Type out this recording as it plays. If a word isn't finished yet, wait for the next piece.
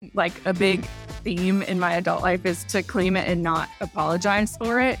like a big theme in my adult life is to claim it and not apologize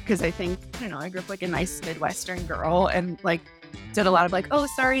for it. Cause I think, I don't know, I grew up like a nice Midwestern girl and like did a lot of like, oh,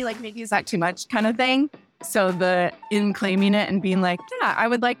 sorry, like maybe is that too much kind of thing. So in claiming it and being like, yeah, I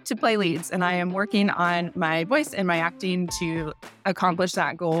would like to play leads and I am working on my voice and my acting to accomplish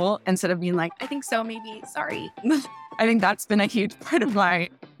that goal instead of being like, I think so, maybe, sorry. I think that's been a huge part of my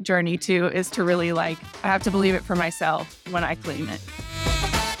journey too, is to really like, I have to believe it for myself when I claim it.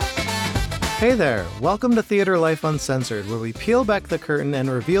 Hey there, welcome to Theater Life Uncensored, where we peel back the curtain and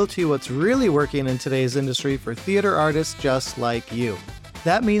reveal to you what's really working in today's industry for theater artists just like you.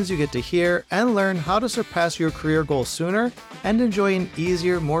 That means you get to hear and learn how to surpass your career goals sooner and enjoy an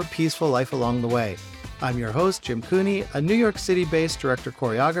easier, more peaceful life along the way. I'm your host, Jim Cooney, a New York City-based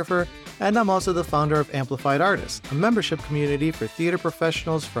director-choreographer, and I'm also the founder of Amplified Artists, a membership community for theater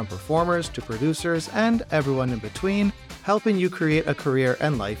professionals from performers to producers and everyone in between, helping you create a career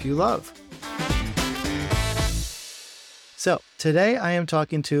and life you love. So, today I am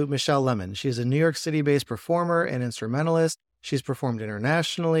talking to Michelle Lemon. She's a New York City-based performer and instrumentalist. She's performed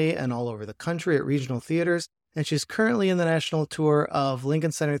internationally and all over the country at regional theaters, and she's currently in the national tour of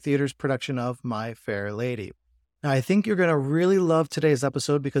Lincoln Center Theater's production of My Fair Lady. Now, I think you're going to really love today's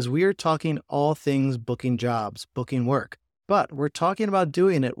episode because we are talking all things booking jobs, booking work, but we're talking about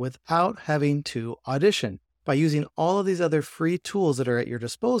doing it without having to audition by using all of these other free tools that are at your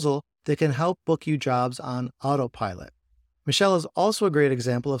disposal that can help book you jobs on autopilot. Michelle is also a great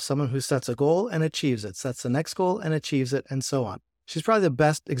example of someone who sets a goal and achieves it, sets the next goal and achieves it, and so on. She's probably the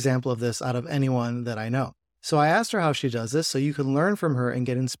best example of this out of anyone that I know. So I asked her how she does this so you can learn from her and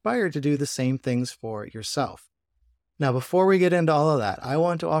get inspired to do the same things for yourself. Now, before we get into all of that, I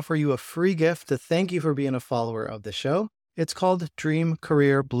want to offer you a free gift to thank you for being a follower of the show. It's called Dream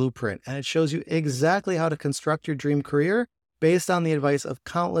Career Blueprint, and it shows you exactly how to construct your dream career based on the advice of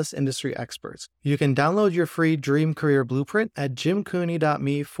countless industry experts. You can download your free Dream Career Blueprint at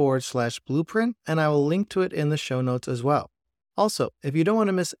jimcooney.me/blueprint, and I will link to it in the show notes as well. Also, if you don't want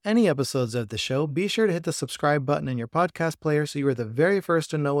to miss any episodes of the show, be sure to hit the subscribe button in your podcast player so you are the very first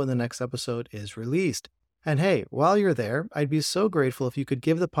to know when the next episode is released. And hey, while you're there, I'd be so grateful if you could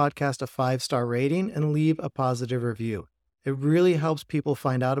give the podcast a 5-star rating and leave a positive review. It really helps people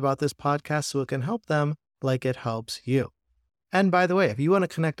find out about this podcast so it can help them like it helps you. And by the way, if you want to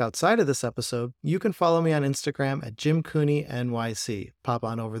connect outside of this episode, you can follow me on Instagram at JimCooneyNYC. Pop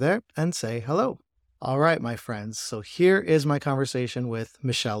on over there and say hello. All right, my friends. So here is my conversation with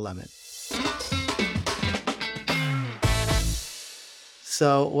Michelle Lemon.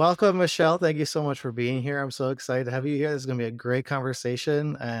 So welcome, Michelle. Thank you so much for being here. I'm so excited to have you here. This is going to be a great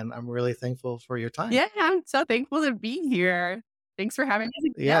conversation, and I'm really thankful for your time. Yeah, I'm so thankful to be here. Thanks for having me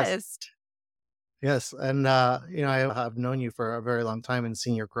as a guest. Yes. And, I have known you for a very long time and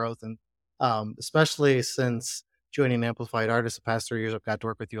seen your growth. And especially since joining Amplified Artists the past 3 years, I've got to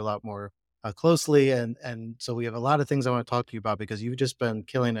work with you a lot more closely. And so we have a lot of things I want to talk to you about because you've just been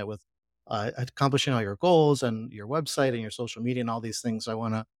killing it with accomplishing all your goals and your website and your social media and all these things. So I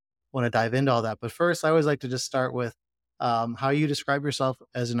want to dive into all that. But first, I always like to just start with how you describe yourself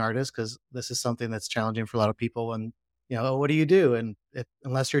as an artist, because this is something that's challenging for a lot of people. And what do you do? And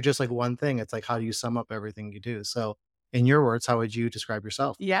unless you're just like one thing, it's like, how do you sum up everything you do? So in your words, how would you describe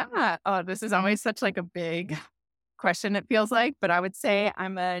yourself? Yeah. Oh, this is always such like a big question, it feels like, but I would say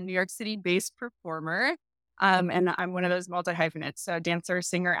I'm a New York City based performer. And I'm one of those multi-hyphenates, so dancer,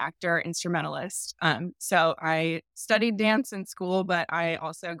 singer, actor, instrumentalist. So I studied dance in school, but I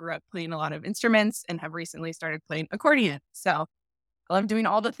also grew up playing a lot of instruments and have recently started playing accordion. So I love doing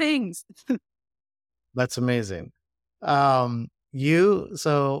all the things. That's amazing. Talking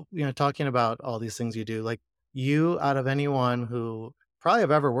about all these things you do, like you, out of anyone who probably I've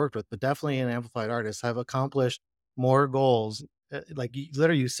ever worked with, but definitely an Amplified Artist, have accomplished more goals. Like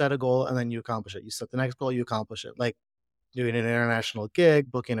you set a goal and then you accomplish it. You set the next goal, you accomplish it. Like doing an international gig,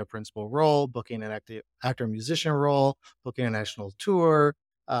 booking a principal role, booking an actor musician role, booking a national tour,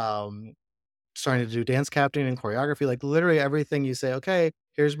 starting to do dance captaining and choreography, like literally everything you say, okay,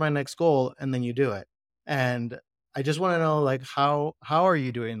 here's my next goal, and then you do it. And I just want to know, like, how are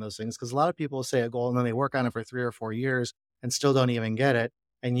you doing those things? Because a lot of people say a goal and then they work on it for 3 or 4 years and still don't even get it.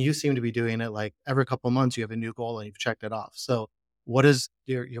 And you seem to be doing it like every couple of months you have a new goal and you've checked it off. So what is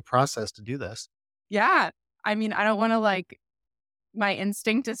your process to do this? Yeah. I mean, I don't want to my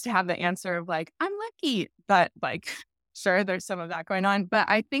instinct is to have the answer of like, I'm lucky, but sure, there's some of that going on. But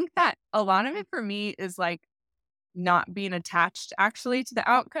I think that a lot of it for me is like not being attached actually to the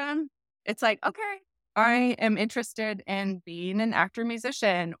outcome. It's like, okay, I am interested in being an actor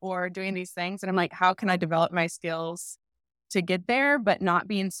musician or doing these things. And I'm like, how can I develop my skills to get there, but not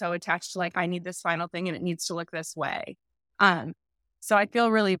being so attached to like, I need this final thing and it needs to look this way. Um, so I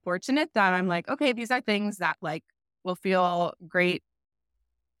feel really fortunate that I'm like, okay, these are things that like will feel great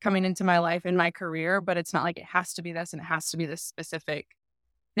coming into my life and my career, but it's not like it has to be this and it has to be this specific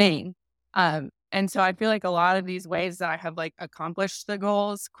thing. And so I feel like a lot of these ways that I have like accomplished the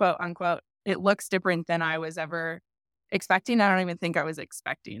goals, quote unquote, it looks different than I was ever expecting. I don't even think I was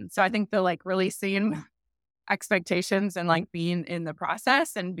expecting. So I think the like releasing expectations and like being in the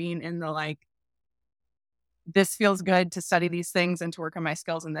process and being in the like, this feels good to study these things and to work on my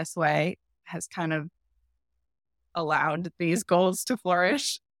skills in this way has kind of allowed these goals to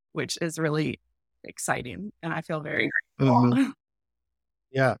flourish, which is really exciting. And I feel very Mhm. grateful.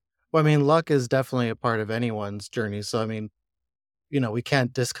 Yeah. Well, I mean, luck is definitely a part of anyone's journey. So, I mean, we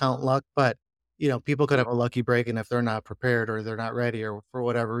can't discount luck, but, people could have a lucky break. And if they're not prepared or they're not ready or for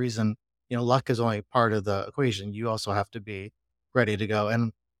whatever reason, luck is only part of the equation. You also have to be ready to go.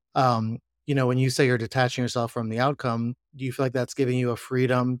 And, um, when you say you're detaching yourself from the outcome, do you feel like that's giving you a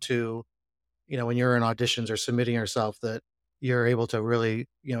freedom to, when you're in auditions or submitting yourself, that you're able to really,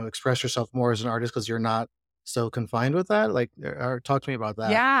 express yourself more as an artist because you're not so confined with that? Like, or talk to me about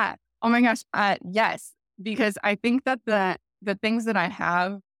that. Yeah. Oh my gosh. Yes, because I think that the things that I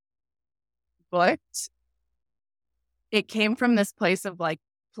have booked, it came from this place of like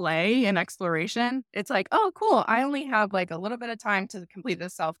play and exploration. It's like, oh, cool. I only have like a little bit of time to complete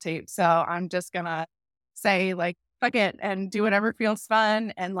this self tape, so I'm just gonna say like fuck it and do whatever feels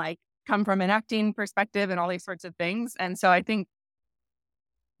fun and like come from an acting perspective and all these sorts of things. And so I think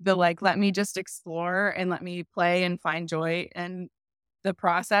the like let me just explore and let me play and find joy and the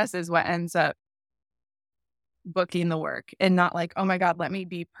process is what ends up booking the work and not like, oh my God, let me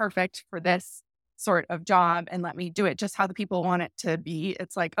be perfect for this sort of job and let me do it just how the people want it to be.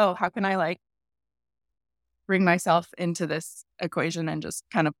 It's like, oh, how can I like bring myself into this equation and just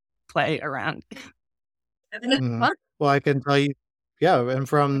kind of play around? And then it's Mhm. fun. Well, I can tell you, yeah,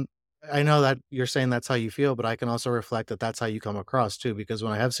 and I know that you're saying that's how you feel, but I can also reflect that that's how you come across too, because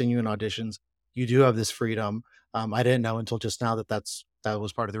when I have seen you in auditions, you do have this freedom. I didn't know until just now that that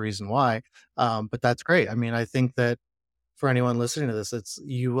was part of the reason why. But that's great. I mean, I think that for anyone listening to this,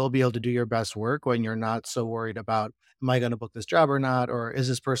 you will be able to do your best work when you're not so worried about, am I going to book this job or not, or is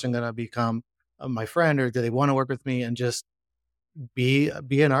this person going to become my friend, or do they want to work with me, and just be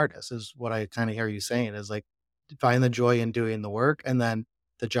an artist is what I kinda hear you saying, is, like, find the joy in doing the work, and then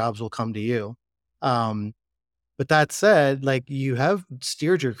the jobs will come to you. Um, but that said, like, you have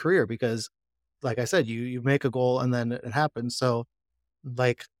steered your career because, like I said, you make a goal and then it happens. So,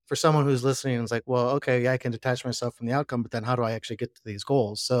 like, for someone who's listening and is like, "Well, okay, yeah, I can detach myself from the outcome, but then how do I actually get to these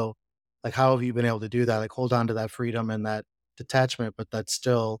goals?" So, like, how have you been able to do that? Like, hold on to that freedom and that detachment, but that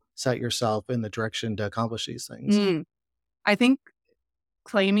still set yourself in the direction to accomplish these things? Mm. I think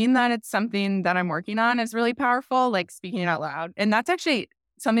claiming that it's something that I'm working on is really powerful, like speaking it out loud. And that's actually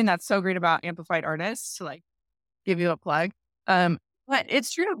something that's so great about amplified artists to like give you a plug. But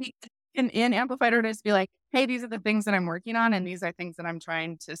it's true. We can in amplified artists be like, hey, these are the things that I'm working on, and these are things that I'm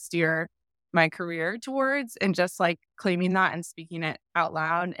trying to steer my career towards, and just like claiming that and speaking it out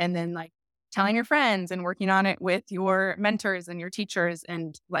loud, and then like telling your friends and working on it with your mentors and your teachers,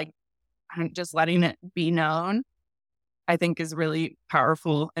 and like just letting it be known, I think is really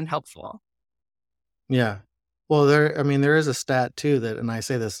powerful and helpful. Yeah. Well, there is a stat too that, and I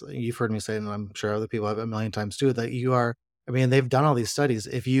say this, you've heard me say, and I'm sure other people have a million times too, that they've done all these studies.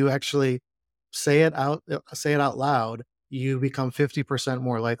 If you actually say it out loud, you become 50%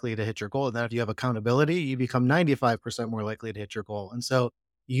 more likely to hit your goal. And then if you have accountability, you become 95% more likely to hit your goal. And so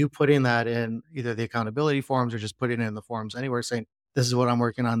you putting that in either the accountability forums or just putting it in the forums anywhere saying, this is what I'm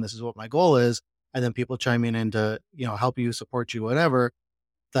working on, this is what my goal is. And then people chiming in to, help you, support you, whatever,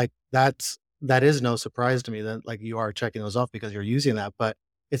 like, that is no surprise to me that, like, you are checking those off because you're using that. But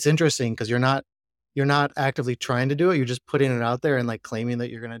it's interesting because you're not actively trying to do it, you're just putting it out there and, like, claiming that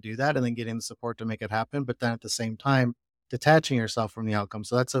you're gonna do that and then getting the support to make it happen, but then at the same time, detaching yourself from the outcome.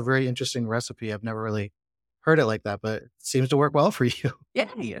 So that's a very interesting recipe. I've never really heard it like that, but it seems to work well for you.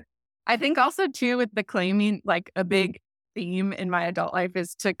 Yeah. I think also too with the claiming, like a big theme in my adult life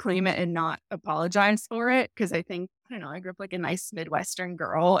is to claim it and not apologize for it. Cause I think, I don't know, I grew up like a nice Midwestern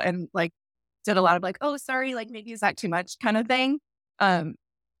girl and like did a lot of like, oh, sorry, like maybe is that too much kind of thing. Um,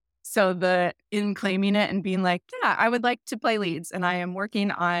 so the in claiming it and being like, yeah, I would like to play leads and I am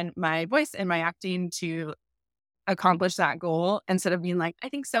working on my voice and my acting to accomplish that goal instead of being like, I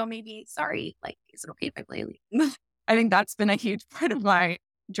think so, maybe, sorry, like, is it okay if I play lead? I think that's been a huge part of my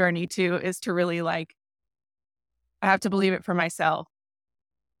journey too, is to really like, I have to believe it for myself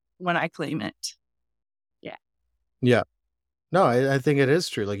when I claim it. Yeah. Yeah. No, I think it is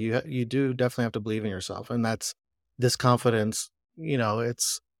true. Like you do definitely have to believe in yourself, and that's this confidence.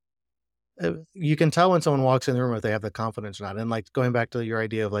 It's you can tell when someone walks in the room if they have the confidence or not. And like going back to your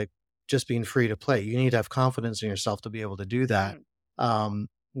idea of like just being free to play, you need to have confidence in yourself to be able to do that. Mm.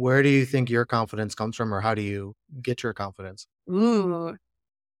 Where do you think your confidence comes from, or how do you get your confidence? Ooh,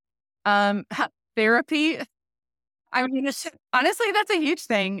 therapy. I mean, honestly, that's a huge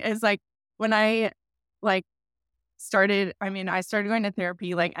thing. Is like when I like I started going to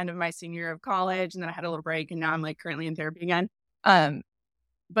therapy like end of my senior year of college, and then I had a little break, and now I'm like currently in therapy again. Um,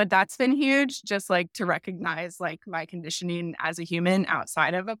 but that's been huge, just like to recognize like my conditioning as a human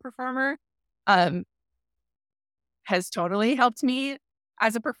outside of a performer, um, has totally helped me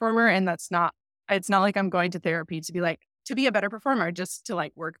as a performer. And it's not like I'm going to therapy to be like, to be a better performer, just to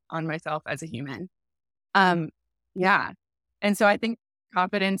like work on myself as a human. Um, yeah. And so I think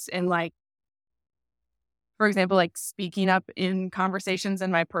confidence in like, for example, like speaking up in conversations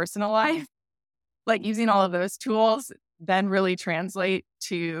in my personal life, like using all of those tools then really translate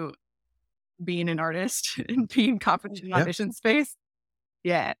to being an artist and being confident in Yeah. audition space.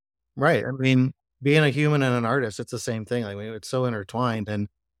 Yeah. Right. I mean, being a human and an artist, it's the same thing. Like, I mean, it's so intertwined. And,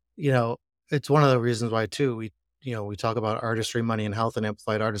 you know, it's one of the reasons why, too, we talk about artistry, money, and health and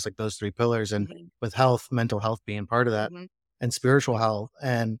amplified artists, like those three pillars. And Mhm, with health, mental health being part of that, mhm. and spiritual health.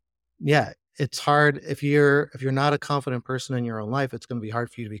 And yeah, it's hard if you're not a confident person in your own life, it's going to be hard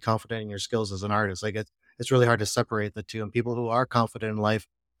for you to be confident in your skills as an artist. Like it's really hard to separate the two. And people who are confident in life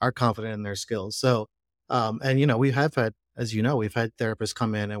are confident in their skills. So, and we have had, as you know, we've had therapists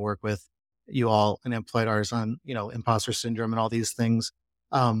come in and work with you all and employed ours on, imposter syndrome and all these things,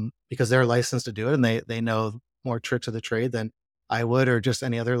 because they're licensed to do it and they know more tricks of the trade than I would or just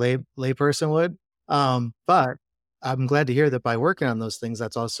any other lay person would. But I'm glad to hear that by working on those things,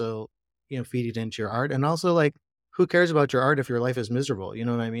 that's also, feeding into your art. And also like, who cares about your art if your life is miserable? You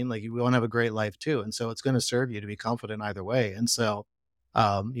know what I mean? Like you want to have a great life too. And so it's going to serve you to be confident either way. And so,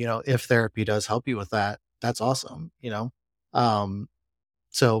 if therapy does help you with that, that's awesome. Um,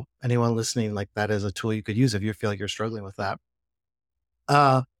 so anyone listening, like that is a tool you could use if you feel like you're struggling with that.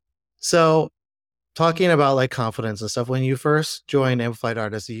 Uh, so talking about like confidence and stuff, when you first joined Amplified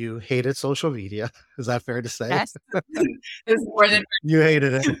Artists, you hated social media. Is that fair to say? Yes. It's more than You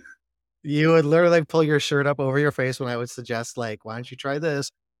hated it. You would literally like, pull your shirt up over your face when I would suggest, like, why don't you try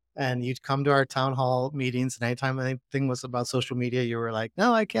this? And you'd come to our town hall meetings, and anytime anything was about social media, you were like,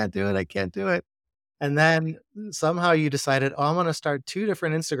 no, I can't do it. I can't do it. And then somehow you decided, "Oh, I'm gonna start 2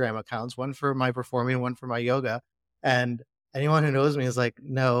 different Instagram accounts, one for my performing, one for my yoga." And anyone who knows me is like,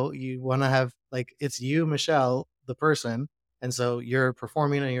 "No, you wanna have like, it's you, Michelle, the person, and so your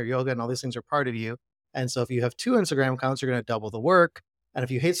performing and your yoga and all these things are part of you. And so if you have 2 Instagram accounts, you're gonna double the work. And if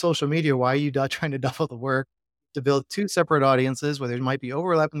you hate social media, why are you not trying to double the work to build 2 separate audiences where there might be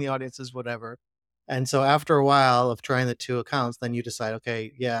overlap in the audiences, whatever." And so after a while of trying the 2 accounts, then you decide,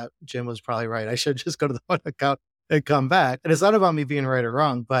 "Okay, yeah, Jim was probably right. I should just go to the one account and come back." And it's not about me being right or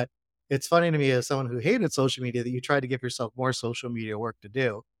wrong, but it's funny to me as someone who hated social media that you tried to give yourself more social media work to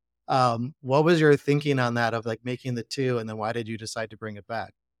do. What was your thinking on that of, like, making the 2, and then why did you decide to bring it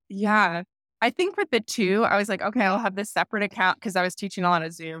back? Yeah. I think with the 2, I was like, "Okay, I'll have this separate account because I was teaching a lot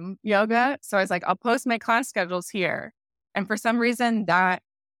of Zoom yoga. So I was like, "I'll post my class schedules here." And for some reason that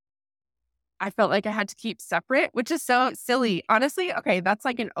I felt like I had to keep separate, which is so silly. Honestly, okay, that's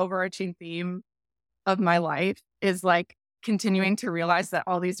like an overarching theme of my life is like continuing to realize that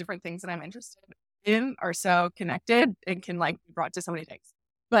all these different things that I'm interested in are so connected and can like be brought to so many things.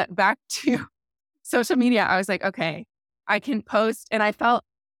 But back to social media, I was like, okay, I can post. And I felt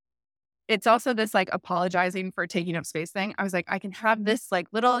it's also this like apologizing for taking up space thing. I was like, I can have this like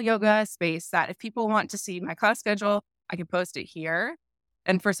little yoga space that if people want to see my class schedule, I can post it here.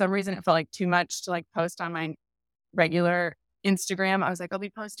 And for some reason, it felt like too much to like post on my regular Instagram. I was like, I'll be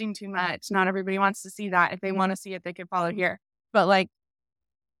posting too much. Not everybody wants to see that. If they want to see it, they can follow here. But like,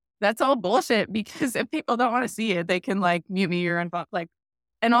 that's all bullshit because if people don't want to see it, they can like mute me or unfollow. Like,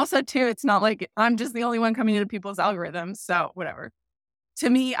 and also too, it's not like I'm just the only one coming into people's algorithms. So whatever. To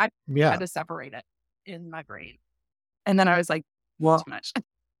me, I Yeah. had to separate it in my brain. And then I was like, Well, too much.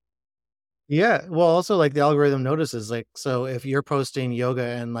 yeah. Well, also like the algorithm notices, like, so if you're posting yoga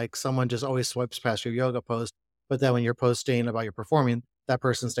and like someone just always swipes past your yoga post, but then when you're posting about your performing, that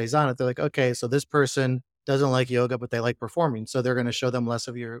person stays on it. They're like, okay, so this person doesn't like yoga, but they like performing. So they're going to show them less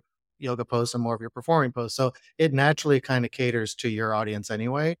of your yoga posts and more of your performing posts. So it naturally kind of caters to your audience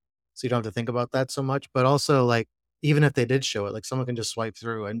anyway. So you don't have to think about that so much. But also, like, even if they did show it, like someone can just swipe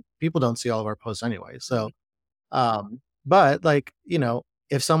through and people don't see all of our posts anyway. So but like,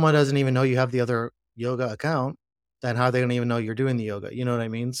 if someone doesn't even know you have the other yoga account, then how are they going to even know you're doing the yoga? You know what I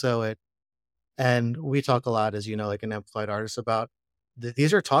mean? And we talk a lot as, like an amplified artist about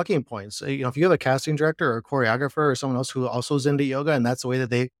these are talking points. If you have a casting director or a choreographer or someone else who also is into yoga and that's the way that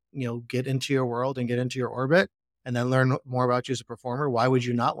they, get into your world and get into your orbit and then learn more about you as a performer, why would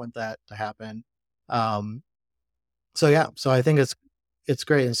you not want that to happen? Um, so yeah, so I think it's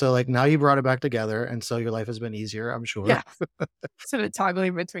great. And so like now you brought it back together and so your life has been easier, I'm sure. Yeah. Sort of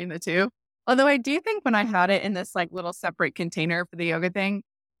toggling between the two. Although I do think when I had it in this like little separate container for the yoga thing,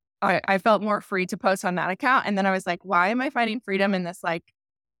 I felt more free to post on that account. And then I was like, why am I finding freedom in this like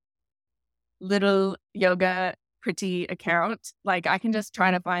little yoga pretty account? Like I can just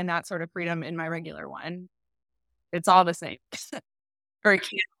try to find that sort of freedom in my regular one. It's all the same. Or it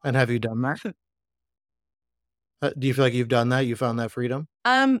can. And have you done that? Do you feel like you've done that? You found that freedom?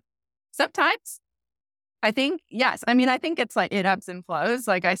 Um, Sometimes I think, yes. I mean, I think it's like it ebbs and flows.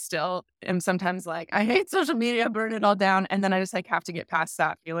 Like I still am sometimes like, I hate social media, burn it all down. And then I just like have to get past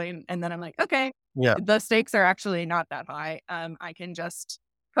that feeling. And then I'm like, okay, Yeah. the stakes are actually not that high. I can just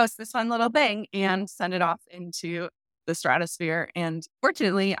post this fun little thing and send it off into the stratosphere. And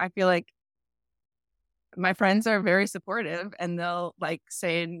fortunately, I feel like my friends are very supportive and they'll like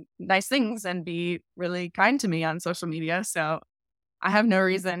say nice things and be really kind to me on social media. So I have no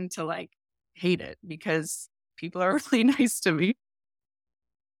reason to like hate it because people are really nice to me.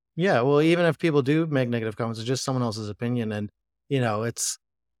 Yeah, well, even if people do make negative comments, it's just someone else's opinion, and it's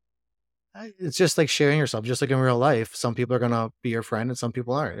it's just like sharing yourself, just like in real life. Some people are gonna be your friend, and some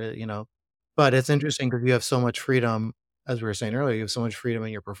people aren't. But it's interesting because you have so much freedom, as we were saying earlier. You have so much freedom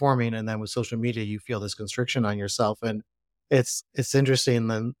in your performing, and then with social media, you feel this constriction on yourself, and it's interesting.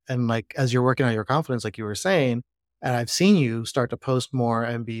 Then and like as you're working on your confidence, like you were saying, and I've seen you start to post more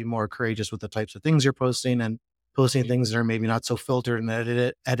and be more courageous with the types of things you're posting and posting things that are maybe not so filtered and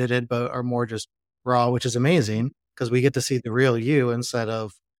edited, but are more just raw, which is amazing because we get to see the real you instead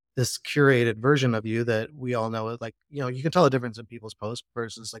of this curated version of you that we all know. Like, you can tell the difference in people's posts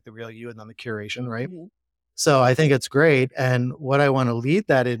versus like the real you and then the curation, right? Mhm. So I think it's great. And what I want to lead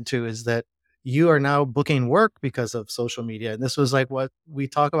that into is that you are now booking work because of social media. And this was like what we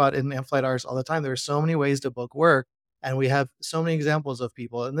talk about in Amplified Arts all the time. There are so many ways to book work. And we have so many examples of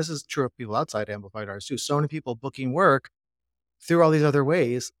people, and this is true of people outside Amplified Arts too. So many people booking work through all these other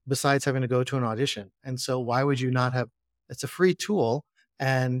ways besides having to go to an audition. And so why would you not have it's a free tool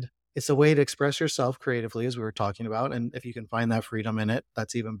and it's a way to express yourself creatively as we were talking about. And if you can find that freedom in it,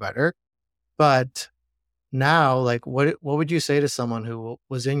 that's even better. But now, like what would you say to someone who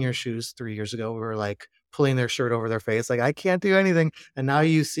was in your shoes 3 years ago, who were like pulling their shirt over their face, like, I can't do anything. And now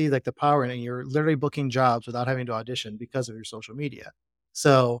you see like the power in it. And you're literally booking jobs without having to audition because of your social media.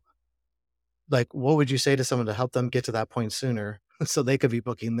 So like, what would you say to someone to help them get to that point sooner so they could be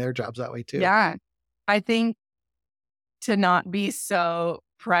booking their jobs that way too? Yeah. I think to not be so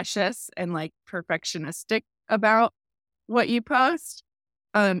precious and like perfectionistic about what you post.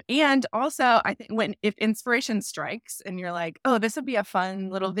 And also I think when if inspiration strikes and you're like, oh, this would be a fun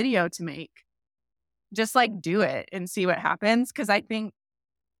little video to make, just like do it and see what happens. Cause I think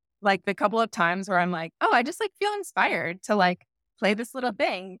like the couple of times where I'm like, oh, I just like feel inspired to like play this little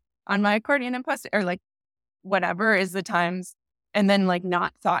thing on my accordion and post it or like whatever is the times and then like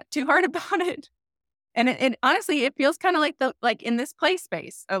not thought too hard about it. And it honestly, it feels kind of like the like in this play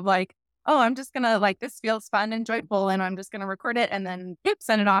space of like, oh, I'm just gonna like this feels fun and joyful, and I'm just gonna record it and then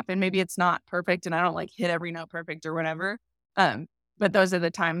send it off. And maybe it's not perfect, and I don't like hit every note perfect or whatever. Um, but those are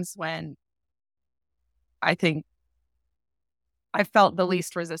the times when I think I felt the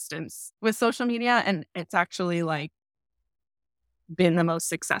least resistance with social media, and it's actually like been the most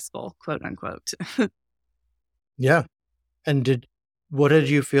successful, quote unquote. Yeah. And what did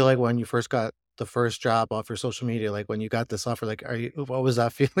you feel like when you first got the first job off your social media? Like when you got this offer, like, what was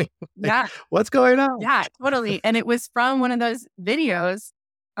that feeling? Like, Yeah, what's going on? yeah, totally. And it was from one of those videos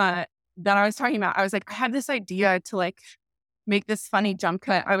uh, that I was talking about. I was like, I had this idea to like make this funny jump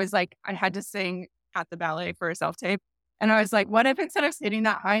cut. I was like, I had to sing at the ballet for a self tape. And I was like, what if instead of hitting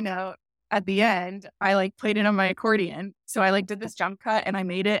that high note at the end, I like played it on my accordion? So I like did this jump cut and I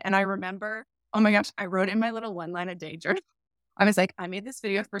made it. And I remember, oh my gosh, I wrote in my little one line a day journal. I was like, I made this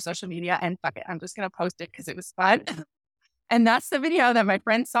video for social media and fuck it, I'm just going to post it because it was fun. And that's the video that my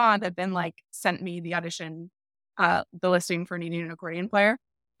friend saw that then like sent me the audition, the listing for needing an accordion player.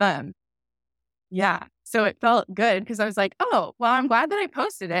 Um, yeah. So it felt good because I was like, oh, well, I'm glad that I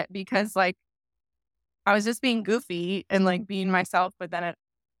posted it because like I was just being goofy and like being myself, but then it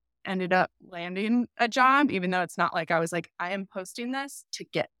ended up landing a job, even though it's not like I was like, I am posting this to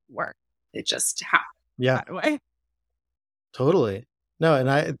get work. It just happened Yeah, that way. totally. No, and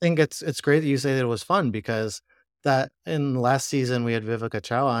I think it's great that you say that it was fun because that in last season we had Vivica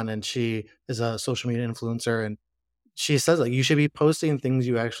Chow on, and she is a social media influencer, and she says, like, you should be posting things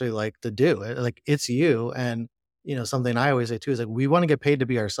you actually like to do. Like, it's you. And, something I always say too is like, we want to get paid to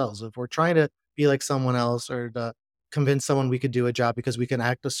be ourselves. If we're trying to be like someone else or to convince someone we could do a job because we can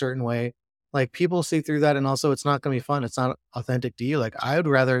act a certain way, like people see through that. And also, it's not going to be fun. It's not authentic to you. Like, I would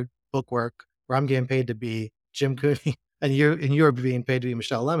rather book work where I'm getting paid to be Jim Cooney and you're being paid to be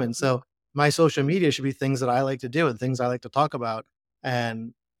Michelle Lemon. So my social media should be things that I like to do and things I like to talk about.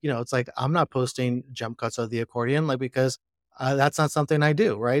 And it's like I'm not posting jump cuts of the accordion, like because that's not something I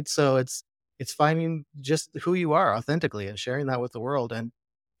do, right? So it's finding just who you are authentically and sharing that with the world. And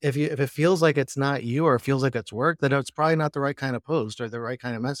if it feels like it's not you or it feels like it's work, then it's probably not the right kind of post or the right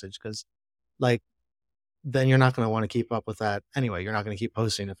kind of message. Because like then you're not going to want to keep up with that anyway. You're not going to keep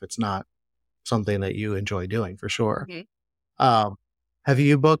posting if it's not something that you enjoy doing for sure. Mhm. Um, have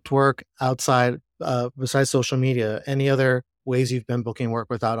you booked work outside, besides social media? Any other ways you've been booking work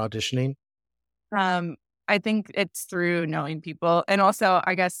without auditioning? Um, I think it's through knowing people. And also,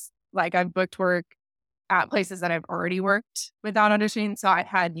 I guess, like, I've booked work at places that I've already worked without auditioning. So I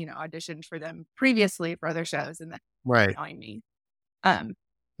had, auditioned for them previously for other shows and then Right. knowing me. Um,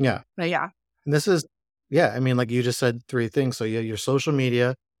 Yeah. but yeah. And this is, yeah, I mean, like you just said 3 things. So, yeah, your social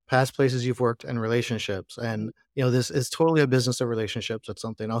media, past places you've worked, and relationships. And, this is totally a business of relationships. It's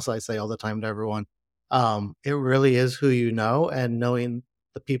something else I say all the time to everyone. It really is who you know and knowing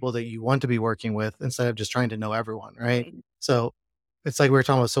the people that you want to be working with instead of just trying to know everyone, right? Right. So, it's like we were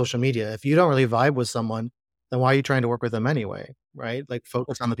talking about social media. If you don't really vibe with someone, then why are you trying to work with them anyway, right? Like,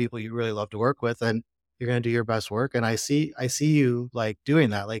 focus on the people you really love to work with, and you're gonna do your best work. And I see you, like, doing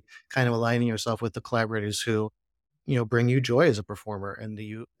that, like, kind of aligning yourself with the collaborators who, bring you joy as a performer and that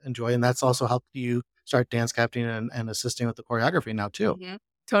you enjoy. And that's also helped you start dance captaining and assisting with the choreography now too, Mhm.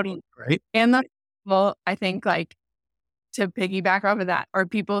 Totally. right? And the well, I think, like, to piggyback off of that are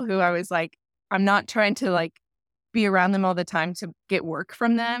people who I was like, I'm not trying to, like, be around them all the time to get work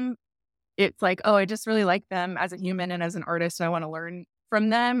from them. It's like, oh, I just really like them as a human and as an artist. And I want to learn from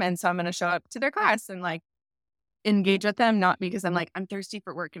them. And so I'm going to show up to their class and like engage with them, not because I'm like, I'm thirsty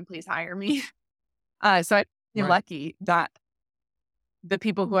for work and please hire me. So I feel Right. lucky that the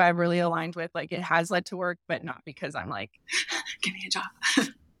people who I've really aligned with, like, it has led to work, but not because I'm like, give me a job.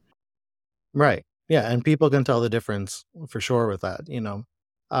 Right. Yeah, and people can tell the difference for sure with that,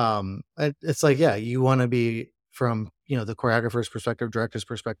 it's like, yeah, you wanna be from, the choreographer's perspective, director's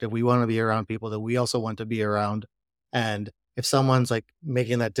perspective, we wanna be around people that we also want to be around, and if someone's, like,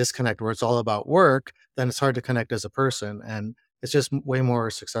 making that disconnect where it's all about work, then it's hard to connect as a person, and it's just way more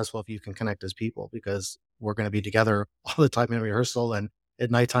successful if you can connect as people because we're gonna be together all the time in rehearsal and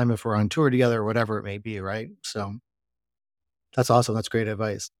at nighttime if we're on tour together or whatever it may be, right? So that's awesome. That's great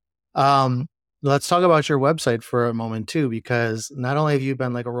advice. Um, let's talk about your website for a moment too, because not only have you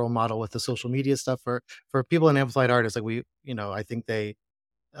been like a role model with the social media stuff for people in amplified artists, like I think they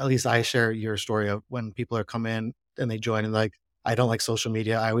at least I share your story of when people are come in and they join and like, I don't like social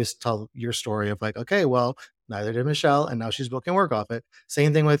media. I always tell your story of like, okay, well, neither did Michelle, and now she's booking work off it.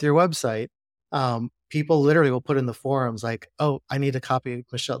 Same thing with your website. People literally will put in the forums like, oh, I need to copy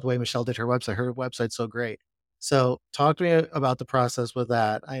Michelle the way Michelle did her website. Her website's so great. So talk to me about the process with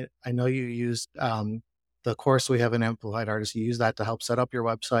that. I know you used the course we have in Amplified Artists. You use that to help set up your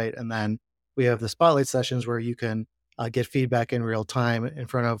website, and then we have the spotlight sessions where you can get feedback in real time in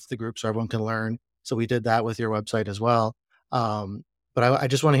front of the group so everyone can learn. So we did that with your website as well. Um, but I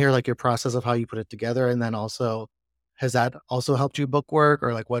just want to hear like your process of how you put it together. And then also, has that also helped you book work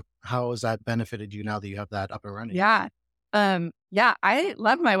or like how has that benefited you now that you have that up and running? Yeah. Yeah, I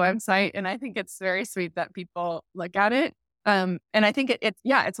love my website and I think it's very sweet that people look at it. And I think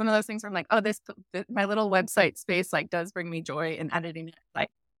it's one of those things where I'm like, oh, my little website space like does bring me joy and editing it like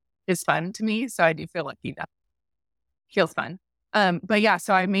is fun to me. So I do feel lucky that feels fun. But yeah,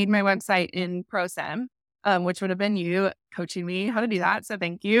 so I made my website in ProSem, which would have been you coaching me how to do that. So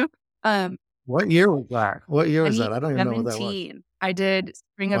thank you. Um, What year was that? What year was that? I don't even know what that was. 2017. I did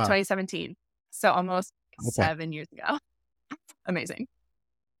spring of Wow. 2017. So almost Okay. 7 years ago. Amazing.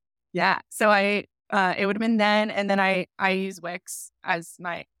 Yeah. So it would have been then. And then I use Wix as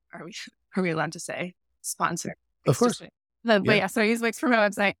my, are we, are we allowed to say sponsor? Of It's just, course. but Yeah. yeah, so I use Wix for my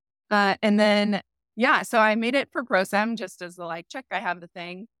website. And then, yeah, so I made it for ProSem just as the like, check, I have the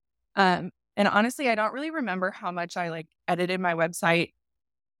thing. And honestly, I don't really remember how much I like edited my website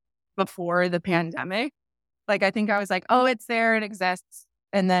before the pandemic. Like, I think I was like, oh, it's there, it exists.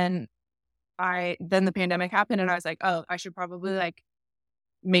 And then the pandemic happened and I was like, oh, I should probably like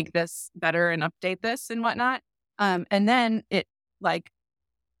make this better and update this and whatnot. And then it like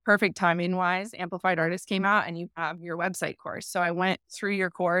perfect timing wise, Amplified Artist came out and you have your website course. So I went through your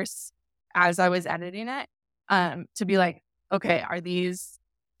course as I was editing it, to be like, okay,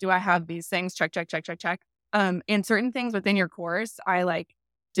 do I have these things? Check, check, check, check, check. And certain things within your course, I like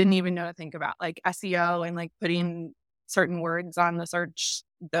didn't even know to think about, like SEO and like putting certain words on the search,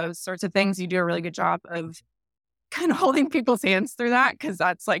 those sorts of things. You do a really good job of kind of holding people's hands through that, because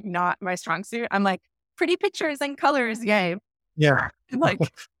that's like not my strong suit. I'm like, pretty pictures and colors, yay. Yeah. Like,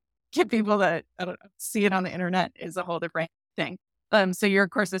 get people to, I don't know, see it on the internet is a whole different thing. So your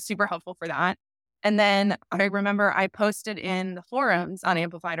course is super helpful for that. And then I remember I posted in the forums on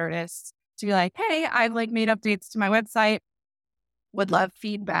Amplified Artists to be like, hey, I've like made updates to my website, would love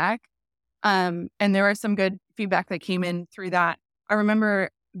feedback. And there was some good feedback that came in through that. I remember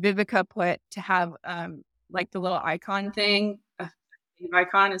Vivica put to have like the little icon thing,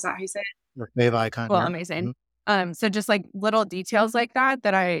 icon, is that how you say it? The Wave icon. Well, Yeah. amazing. Mhm. So just like little details like that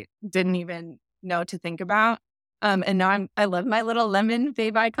that I didn't even know to think about. And now I love my little lemon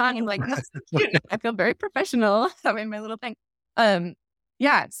fave icon. I'm like, that's so cute. I feel very professional having my little thing.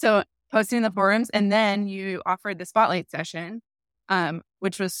 Yeah. So posting in the forums, and then you offered the spotlight session,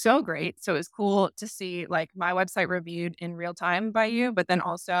 which was so great. So it was cool to see like my website reviewed in real time by you, but then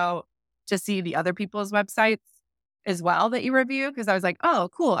also to see the other people's websites as well that you review. Cause I was like, oh,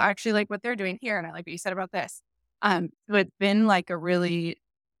 cool. I actually like what they're doing here. And I like what you said about this. So it's been like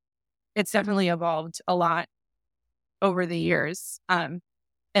it's definitely evolved a lot over the years. And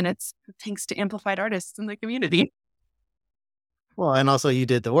it's thanks to Amplified Artists in the community. Well, and also you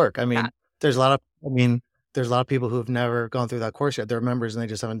did the work. I Yeah. mean, there's a lot of, I mean, there's a lot of people who have never gone through that course yet. They're members and they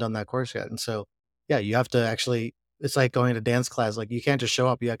just haven't done that course yet. And so, yeah, you have to actually, it's like going to dance class. Like you can't just show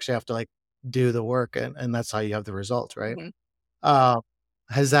up. You actually have to like do the work and that's how you have the results, right? Mhm. Uh,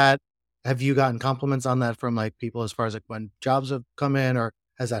 has that, have you gotten compliments on that from like people as far as like when jobs have come in, or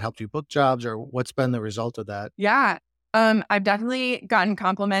has that helped you book jobs, or what's been the result of that? Yeah. I've definitely gotten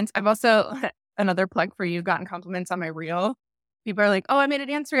compliments. I've also, another plug for you, gotten compliments on my reel. People are like, oh, I made a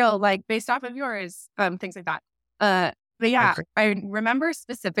dance reel, like based off of yours, things like that. But yeah, Okay. I remember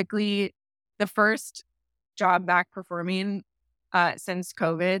specifically the first job back performing since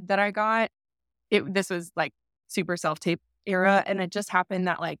COVID that I got. This was like super self-tape era. And it just happened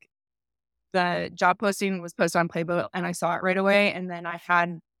that like the job posting was posted on Playboy and I saw it right away. And then I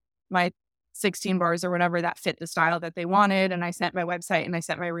had my 16 bars or whatever that fit the style that they wanted. And I sent my website and I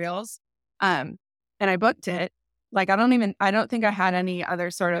sent my reels. Um, and I booked it. Like, I don't think I had any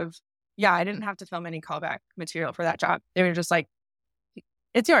other sort of, yeah, I didn't have to film any callback material for that job. They were just like,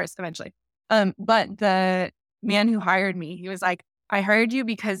 it's yours eventually. But the man who hired me, he was like, I hired you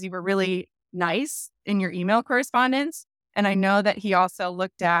because you were really nice in your email correspondence. And I know that he also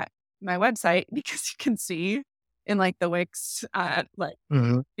looked at my website because you can see in like the Wix, like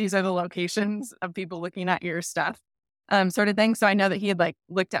Hmm. these are the locations of people looking at your stuff, sort of thing. So I know that he had like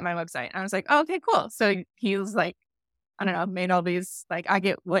looked at my website and I was like, oh, okay, cool. So he was like, I don't know, made all these, like, I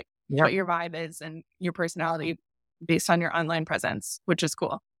get Yeah. what your vibe is and your personality based on your online presence, which is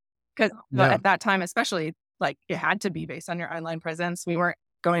cool. Because Yeah. at that time, especially, like it had to be based on your online presence. We weren't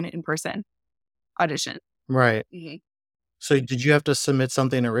going in person audition. Right. Mhm. So did you have to submit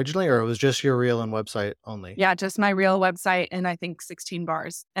something originally, or it was just your reel and website only? Yeah, just my real website and I think 16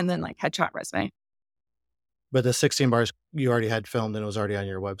 bars and then like headshot resume. But the 16 bars you already had filmed and it was already on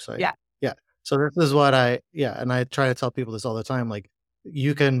your website. Yeah. Yeah. So this is what and I try to tell people this all the time. Like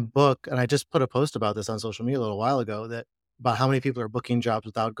you can book, and I just put a post about this on social media a little while ago, that about how many people are booking jobs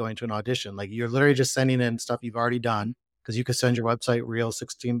without going to an audition. Like you're literally just sending in stuff you've already done, because you could send your website reel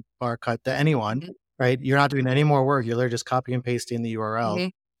 16 bar cut to anyone, Mhm. right? You're not doing any more work. You're literally just copy and pasting the URL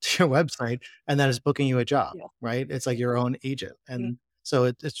Mhm. to your website, and then it's booking you a job, Yeah. right? It's like your own agent. Mhm. And so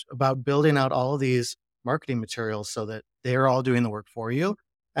it's about building out all of these marketing materials so that they're all doing the work for you.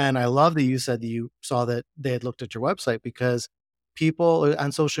 And I love that you said that you saw that they had looked at your website, because people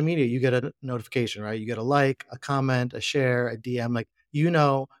on social media, you get a notification, right? You get a like, a comment, a share, a DM, like, you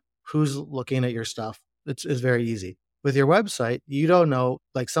know who's looking at your stuff. It's very easy. With your website, you don't know,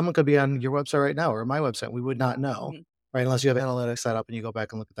 like someone could be on your website right now or my website. We would not know, Mhm. right? Unless you have analytics set up and you go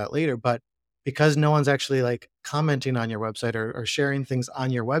back and look at that later. But because no one's actually like commenting on your website, or sharing things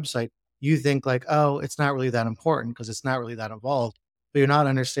on your website, you think like, oh, it's not really that important because it's not really that involved. But you're not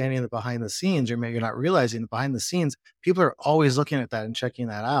understanding the behind the scenes, or maybe you're not realizing the behind the scenes. People are always looking at that and checking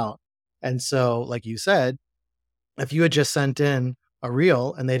that out. And so, like you said, if you had just sent in a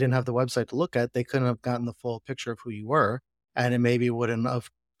reel and they didn't have the website to look at, they couldn't have gotten the full picture of who you were, and it maybe wouldn't have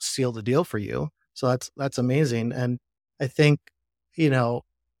sealed the deal for you. So that's amazing. And I think, you know,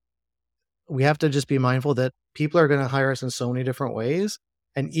 we have to just be mindful that people are going to hire us in so many different ways.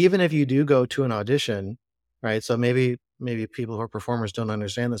 And even if you do go to an audition, right? So maybe people who are performers don't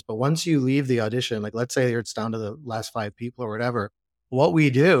understand this, but once you leave the audition, like let's say it's down to the last 5 people or whatever, what we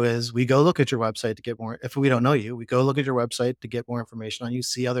do is we go look at your website to get more. If we don't know you, we go look at your website to get more information on you,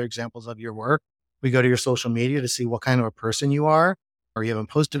 see other examples of your work. We go to your social media to see what kind of a person you are, or you haven't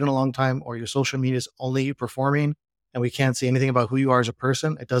posted in a long time, or your social media is only you performing and we can't see anything about who you are as a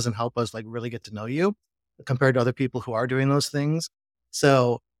person. It doesn't help us like really get to know you compared to other people who are doing those things.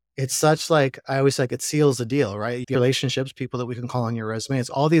 So it's such like, I always like it seals the deal, right? The relationships, people that we can call on your resume. It's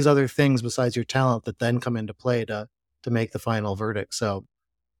all these other things besides your talent that then come into play to make the final verdict. So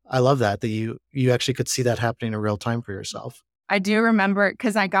I love that you actually could see that happening in real time for yourself. I do remember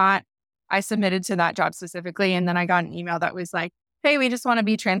because I submitted to that job specifically. And then I got an email that was like, hey, we just want to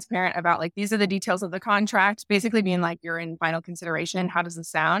be transparent about like, these are the details of the contract, basically being like, you're in final consideration. How does this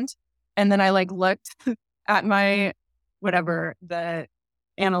sound? And then I like looked at my, whatever, the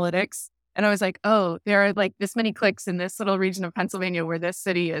analytics. And I was like, oh, there are like this many clicks in this little region of Pennsylvania where this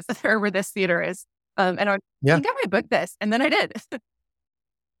city is or where this theater is. And I Yeah. think I might book this. And then I did.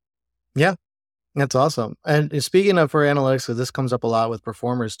 Yeah. That's awesome. And speaking of for analytics, because this comes up a lot with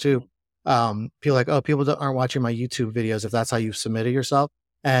performers too. People like, oh, people aren't watching my YouTube videos if that's how you submitted yourself.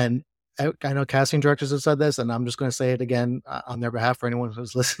 And I know casting directors have said this, and I'm just going to say it again on their behalf for anyone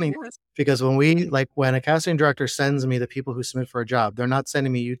who's listening. Yes. Because when a casting director sends me the people who submit for a job, they're not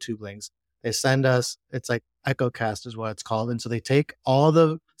sending me YouTube links. They send us, it's like EchoCast is what it's called. And so they take all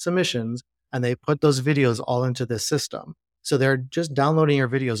the submissions and they put those videos all into this system. So they're just downloading your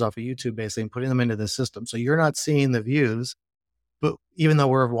videos off of YouTube basically and putting them into the system. So you're not seeing the views, but even though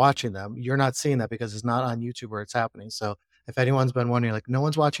we're watching them, you're not seeing that because it's not on YouTube where it's happening. So if anyone's been wondering, like, no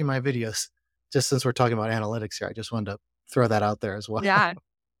one's watching my videos, just since we're talking about analytics here, I just wanted to throw that out there as well. Yeah.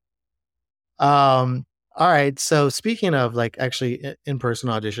 All right. So speaking of like actually in-person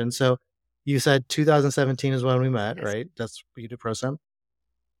auditions, so you said 2017 is when we met, Yes. right? That's you did ProSem.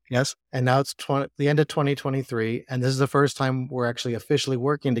 Yes. And now it's the end of 2023. And this is the first time we're actually officially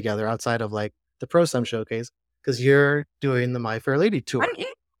working together outside of like the ProSem showcase because you're doing the My Fair Lady tour.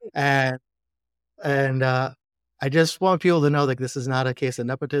 And I just want people to know like this is not a case of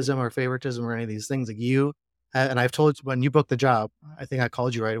nepotism or favoritism or any of these things. Like you, and I've told you when you booked the job, I think I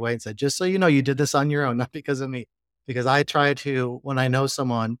called you right away and said, just so you know, you did this on your own, not because of me. Because I try to, when I know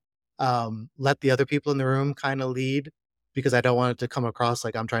someone, let the other people in the room kind of lead because I don't want it to come across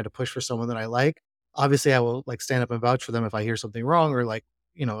like I'm trying to push for someone that I like. Obviously, I will like stand up and vouch for them if I hear something wrong or like,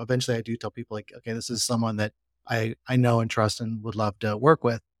 eventually I do tell people like, okay, this is someone that I know and trust and would love to work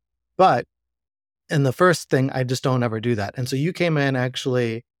with. But in the first thing, I just don't ever do that. And so you came in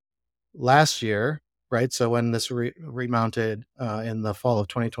actually last year, right? So when this remounted in the fall of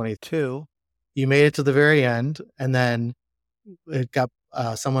 2022, you made it to the very end, and then it got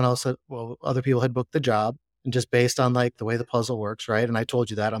someone else. Other people had booked the job, and just based on like the way the puzzle works, right? And I told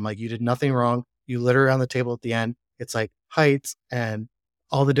you that I'm like, you did nothing wrong. You lit her on the table at the end. It's like heights and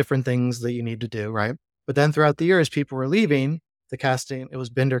all the different things that you need to do, right? But then throughout the years, people were leaving the casting. It was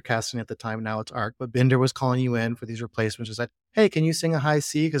Binder casting at the time. Now it's ARC, but Binder was calling you in for these replacements. Just said, hey, can you sing a high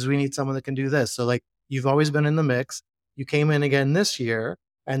C? Because we need someone that can do this. So like you've always been in the mix. You came in again this year,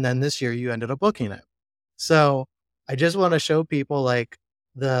 and then this year you ended up booking it. So I just want to show people like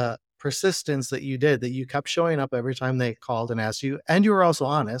the persistence that you did, that you kept showing up every time they called and asked you. And you were also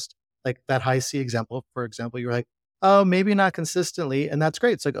honest, like that high C example, for example, you were like, oh, maybe not consistently. And that's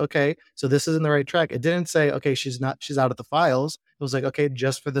great. It's like, okay, so this isn't the right track. It didn't say, okay, she's out of the files. It was like, okay,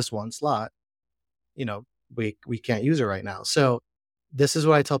 just for this one slot, we can't use her right now. So this is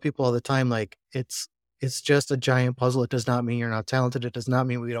what I tell people all the time. Like it's just a giant puzzle. It does not mean you're not talented. It does not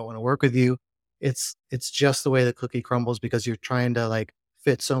mean we don't want to work with you. It's just the way the cookie crumbles because you're trying to like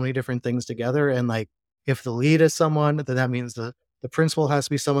fit so many different things together. And like if the lead is someone, then that means the principal has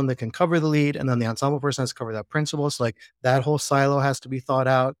to be someone that can cover the lead, and then the ensemble person has to cover that principal. So like that whole silo has to be thought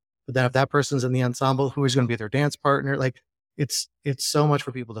out. But then if that person's in the ensemble, who is going to be their dance partner? Like it's so much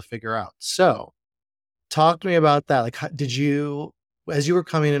for people to figure out. So talk to me about that. Like, did you, as you were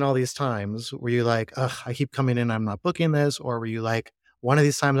coming in all these times, were you like, ugh, I keep coming in, I'm not booking this? Or were you like, one of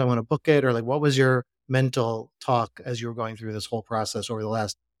these times I want to book it? Or like, what was your mental talk as you were going through this whole process over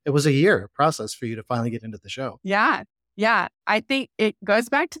it was a year process for you to finally get into the show? Yeah. Yeah. I think it goes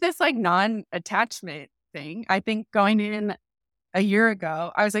back to this like non-attachment thing. I think going in a year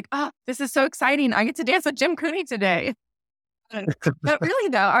ago, I was like, oh, this is so exciting. I get to dance with Jim Cooney today. But really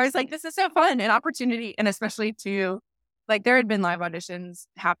though, I was like, this is so fun, an opportunity. And especially to like, there had been live auditions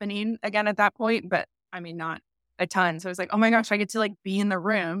happening again at that point, but I mean, not a ton. So I was like, oh my gosh, I get to like be in the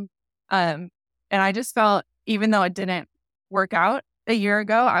room. And I just felt, even though it didn't work out, a year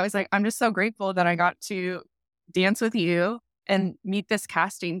ago, I was like, I'm just so grateful that I got to dance with you and meet this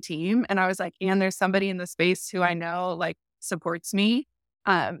casting team. And I was like, and there's somebody in the space who I know like supports me.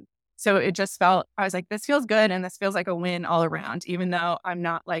 Um, so it just felt, I was like, this feels good. And this feels like a win all around, even though I'm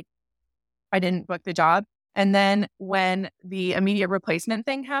not like, I didn't book the job. And then when the immediate replacement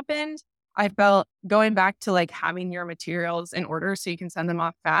thing happened, I felt going back to like having your materials in order so you can send them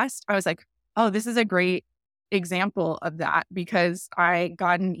off fast. I was like, oh, this is a great example of that because I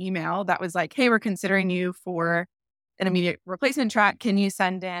got an email that was like, hey, we're considering you for an immediate replacement track. Can you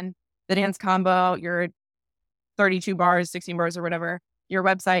send in the dance combo, your 32 bars, 16 bars or whatever, your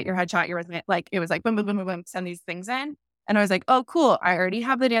website, your headshot, your resume? Like it was like, boom, boom, boom, boom, boom, send these things in. And I was like, oh, cool. I already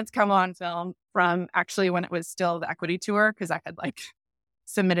have the dance combo on film from actually when it was still the equity tour because I had like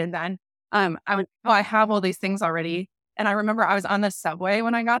submitted then. I have all these things already. And I remember I was on the subway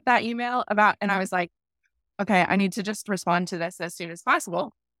when I got that email and I was like, okay, I need to just respond to this as soon as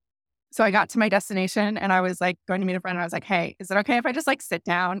possible. So I got to my destination and I was like going to meet a friend. And I was like, hey, is it okay if I just like sit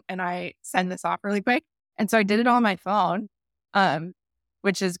down and I send this off really quick? And so I did it on my phone, um,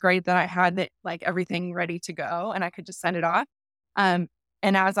 which is great that I had it, like everything ready to go and I could just send it off. Um,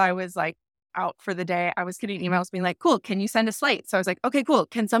 and as I was like out for the day, I was getting emails being like, cool, can you send a slate? So I was like, okay, cool.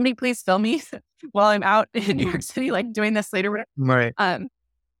 Can somebody please film me while I'm out in New York City, like doing this later? Right.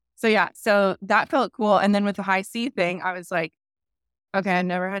 So yeah, so that felt cool. And then with the high C thing, I was like, okay, I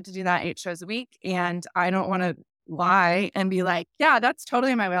never had to do that 8 shows a week. And I don't want to lie and be like, yeah, that's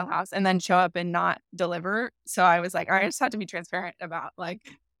totally my wheelhouse and then show up and not deliver. So I was like, all right, I just have to be transparent about like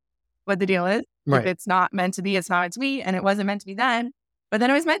what the deal is. If Right. it's not meant to be, it's not meant to be. And it wasn't meant to be then, but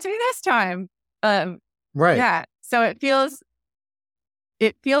then it was meant to be this time. Um, Right. yeah. So it feels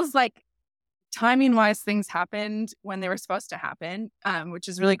like timing wise, things happened when they were supposed to happen, which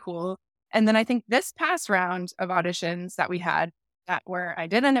is really cool. And then I think this past round of auditions that we had that where I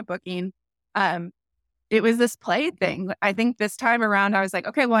did end up booking, um, it was this play thing. I think this time around, I was like,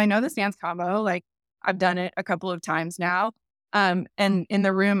 okay, well, I know this dance combo. Like I've done it a couple of times now. And in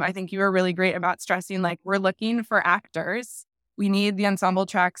the room, I think you were really great about stressing, like, we're looking for actors. We need the ensemble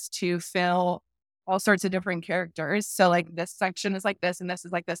tracks to fill all sorts of different characters. So like this section is like this, and this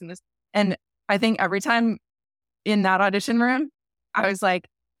is like this, and this. And I think every time in that audition room, I was like,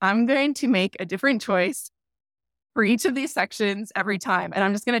 I'm going to make a different choice for each of these sections every time. And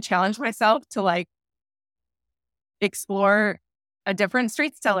I'm just going to challenge myself to like explore a different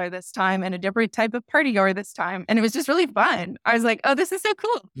street seller this time and a different type of party goer this time. And it was just really fun. I was like, oh, this is so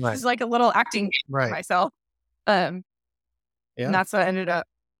cool. This Right. is like a little acting game for Right. myself. And Yeah. that's what ended up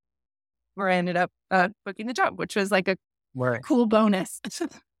where I ended up booking the job, which was like a Right. cool bonus,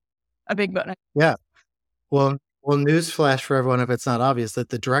 a big bonus. Yeah. Well, newsflash for everyone if it's not obvious that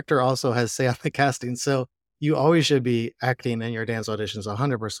the director also has say on the casting. So you always should be acting in your dance auditions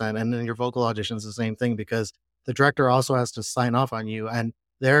 100%. And in your vocal auditions, the same thing, because the director also has to sign off on you and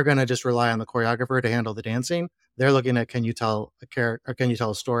they're going to just rely on the choreographer to handle the dancing. They're looking at, can you tell a character or can you tell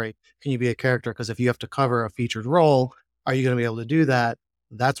a story? Can you be a character? Because if you have to cover a featured role, are you going to be able to do that?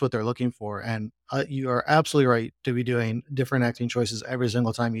 That's what they're looking for. And you are absolutely right to be doing different acting choices every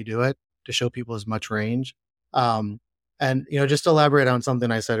single time you do it to show people as much range. Um, and, just to elaborate on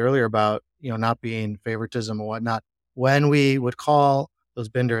something I said earlier about, not being favoritism and whatnot, when we would call those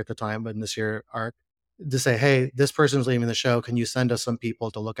Binder at the time, but in this year arc, to say, hey, this person's leaving the show. Can you send us some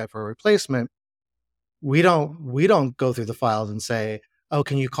people to look at for a replacement? We don't go through the files and say, oh,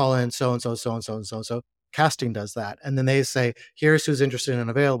 can you call in so and so, so and so and so and so. Casting does that. And then they say, here's who's interested and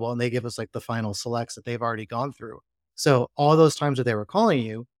available. And they give us like the final selects that they've already gone through. So all those times that they were calling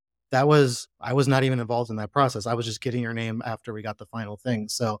you, I was not even involved in that process. I was just getting your name after we got the final thing.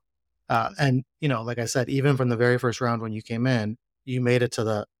 So, and like I said, even from the very first round when you came in, you made it to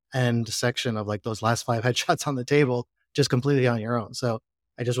the end section of like those last 5 headshots on the table, just completely on your own. So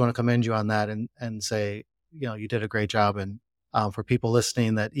I just want to commend you on that and say, you did a great job. And for people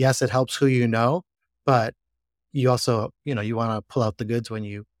listening, that yes, it helps who you know, but you also, you want to pull out the goods when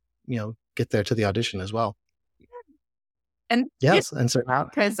you get there to the audition as well. And Yes, and so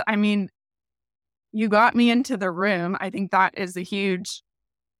because I mean, you got me into the room. I think that is a huge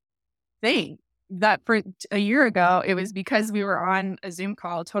thing. That for a year ago, it was because we were on a Zoom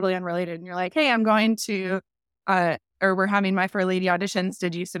call, totally unrelated. And you're like, hey, I'm going to, or we're having My Fair Lady auditions.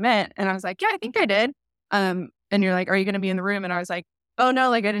 Did you submit? And I was like, yeah, I think I did. And you're like, are you going to be in the room? And I was like, oh no,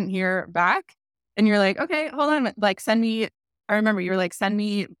 like I didn't hear back. And you're like, okay, hold on. Like send me, I remember you were like, send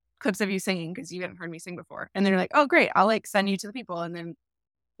me clips of you singing because you hadn't heard me sing before. And then you're like, oh great, I'll like send you to the people and then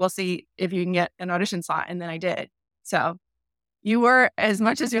we'll see if you can get an audition slot. And then I did. So you were, as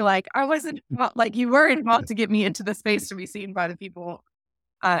much as you're like, I wasn't like, you were involved to get me into the space to be seen by the people.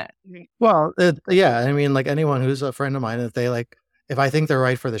 Uh, Well, yeah, I mean, like anyone who's a friend of mine, if they like, if I think they're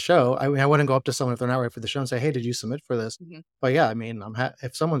right for the show, I mean, I wouldn't go up to someone if they're not right for the show and say, "Hey, did you submit for this?" mhm, But yeah, I mean,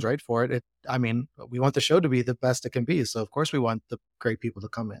 if someone's right for it, I mean, we want the show to be the best it can be, so of course we want the great people to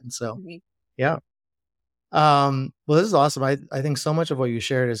come in. So mhm. yeah. Well, this is awesome. I think so much of what you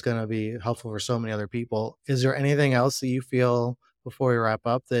shared is going to be helpful for so many other people. Is there anything else that you feel before we wrap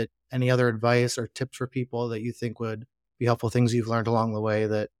up, that any other advice or tips for people that you think would be helpful, things you've learned along the way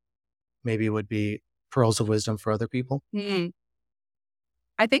that maybe would be pearls of wisdom for other people? Mm.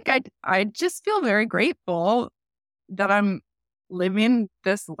 I think I just feel very grateful that I'm living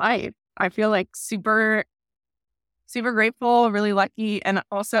this life. I feel like super, super grateful, really lucky, and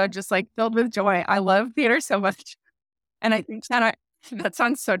also just like filled with joy. I love theater so much. And I think that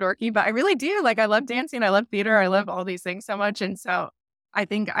sounds so dorky, but I really do. Like, I love dancing. I love theater. I love all these things so much. And so I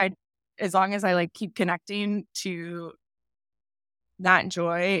think as long as I like keep connecting to that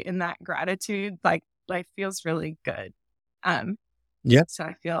joy and that gratitude, like life feels really good. Um, Yeah. so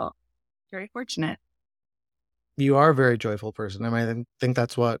I feel very fortunate. You are a very joyful person. I mean, I think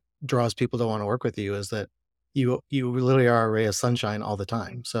that's what draws people to want to work with you, is that you literally are a ray of sunshine all the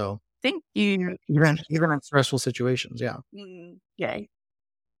time. So Thank you. even in stressful situations, yeah. Yay.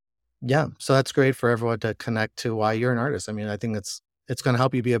 Yeah, so that's great for everyone to connect to why you're an artist. I mean, I think it's going to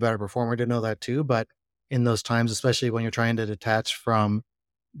help you be a better performer to know that too. But in those times, especially when you're trying to detach from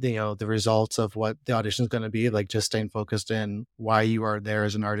the results of what the audition is going to be, like just staying focused in why you are there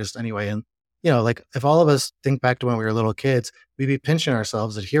as an artist anyway. And like if all of us think back to when we were little kids, we'd be pinching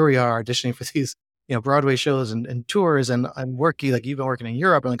ourselves that here we are auditioning for these Broadway shows and tours, and I'm working, like you've been working in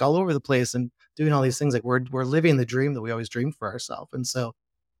Europe and like all over the place and doing all these things. Like we're living the dream that we always dreamed for ourselves. And so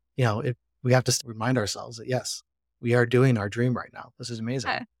we have to remind ourselves that, yes, we are doing our dream right now. This is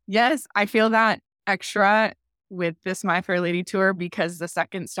amazing. Yes, I feel that extra with this My Fair Lady tour because the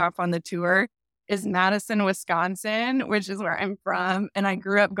second stop on the tour is Madison, Wisconsin, which is where I'm from. And I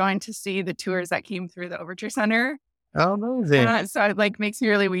grew up going to see the tours that came through the Overture Center. Oh, amazing. So it like makes me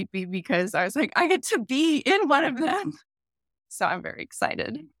really weepy because I was like, I get to be in one of them. So I'm very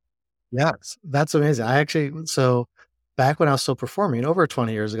excited. Yes, that's amazing. So back when I was still performing over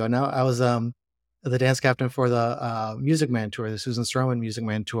 20 years ago now, I was the dance captain for the Music Man tour, the Susan Stroman Music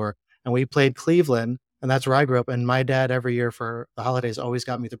Man tour. And we played Cleveland, and that's where I grew up. And my dad every year for the holidays always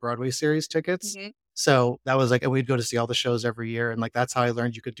got me the Broadway series tickets. Mhm. So that was like, and we'd go to see all the shows every year. And like, that's how I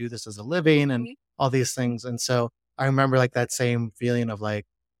learned you could do this as a living and all these things. And so I remember like that same feeling of like,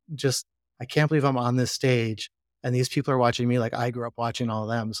 just, I can't believe I'm on this stage and these people are watching me like I grew up watching all of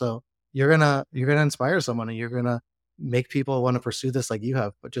them. So you're gonna inspire someone, and you're gonna make people want to pursue this like you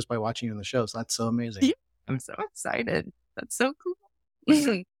have, but just by watching you in the shows. That's so amazing. Yeah, I'm so excited. That's so cool.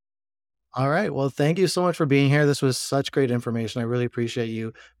 All right. Well, thank you so much for being here. This was such great information. I really appreciate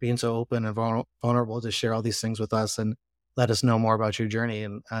you being so open and vulnerable to share all these things with us and let us know more about your journey.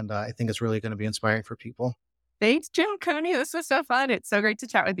 And I think it's really going to be inspiring for people. Thanks, Jim Cooney. This was so fun. It's so great to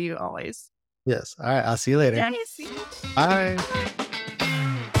chat with you always. Yes. All right. I'll see you later. Yeah, see you. Bye.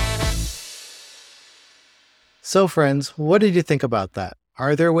 So, friends, what did you think about that?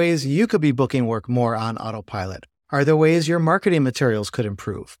 Are there ways you could be booking work more on autopilot? Are there ways your marketing materials could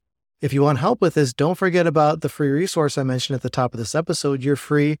improve? If you want help with this, don't forget about the free resource I mentioned at the top of this episode, your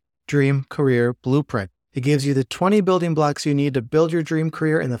free Dream Career Blueprint. It gives you the 20 building blocks you need to build your dream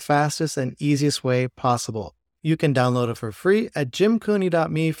career in the fastest and easiest way possible. You can download it for free at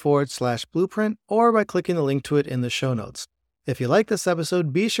jimcooney.me/blueprint or by clicking the link to it in the show notes. If you like this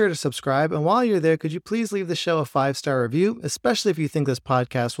episode, be sure to subscribe. And while you're there, could you please leave the show a 5-star review, especially if you think this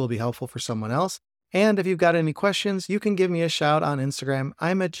podcast will be helpful for someone else. And if you've got any questions, you can give me a shout on Instagram.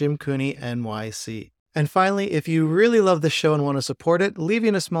 I'm at JimCooneyNYC. And finally, if you really love the show and want to support it,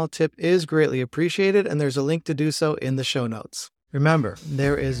 leaving a small tip is greatly appreciated, and there's a link to do so in the show notes. Remember,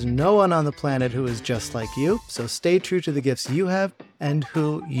 there is no one on the planet who is just like you, so stay true to the gifts you have and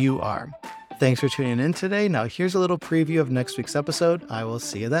who you are. Thanks for tuning in today. Now here's a little preview of next week's episode. I will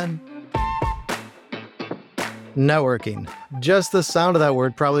see you then. Networking. Just the sound of that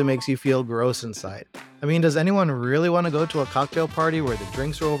word probably makes you feel gross inside. I mean, does anyone really want to go to a cocktail party where the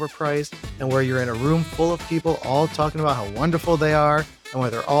drinks are overpriced and where you're in a room full of people all talking about how wonderful they are and where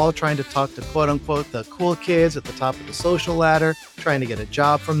they're all trying to talk to quote unquote the cool kids at the top of the social ladder, trying to get a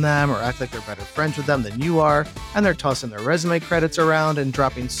job from them or act like they're better friends with them than you are, and they're tossing their resume credits around and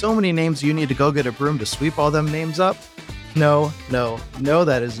dropping so many names you need to go get a broom to sweep all them names up? No,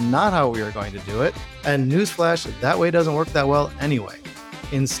 that is not how we are going to do it. And newsflash, that way doesn't work that well anyway.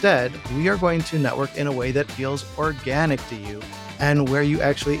 Instead, we are going to network in a way that feels organic to you and where you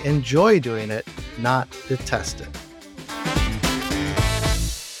actually enjoy doing it, not detest it.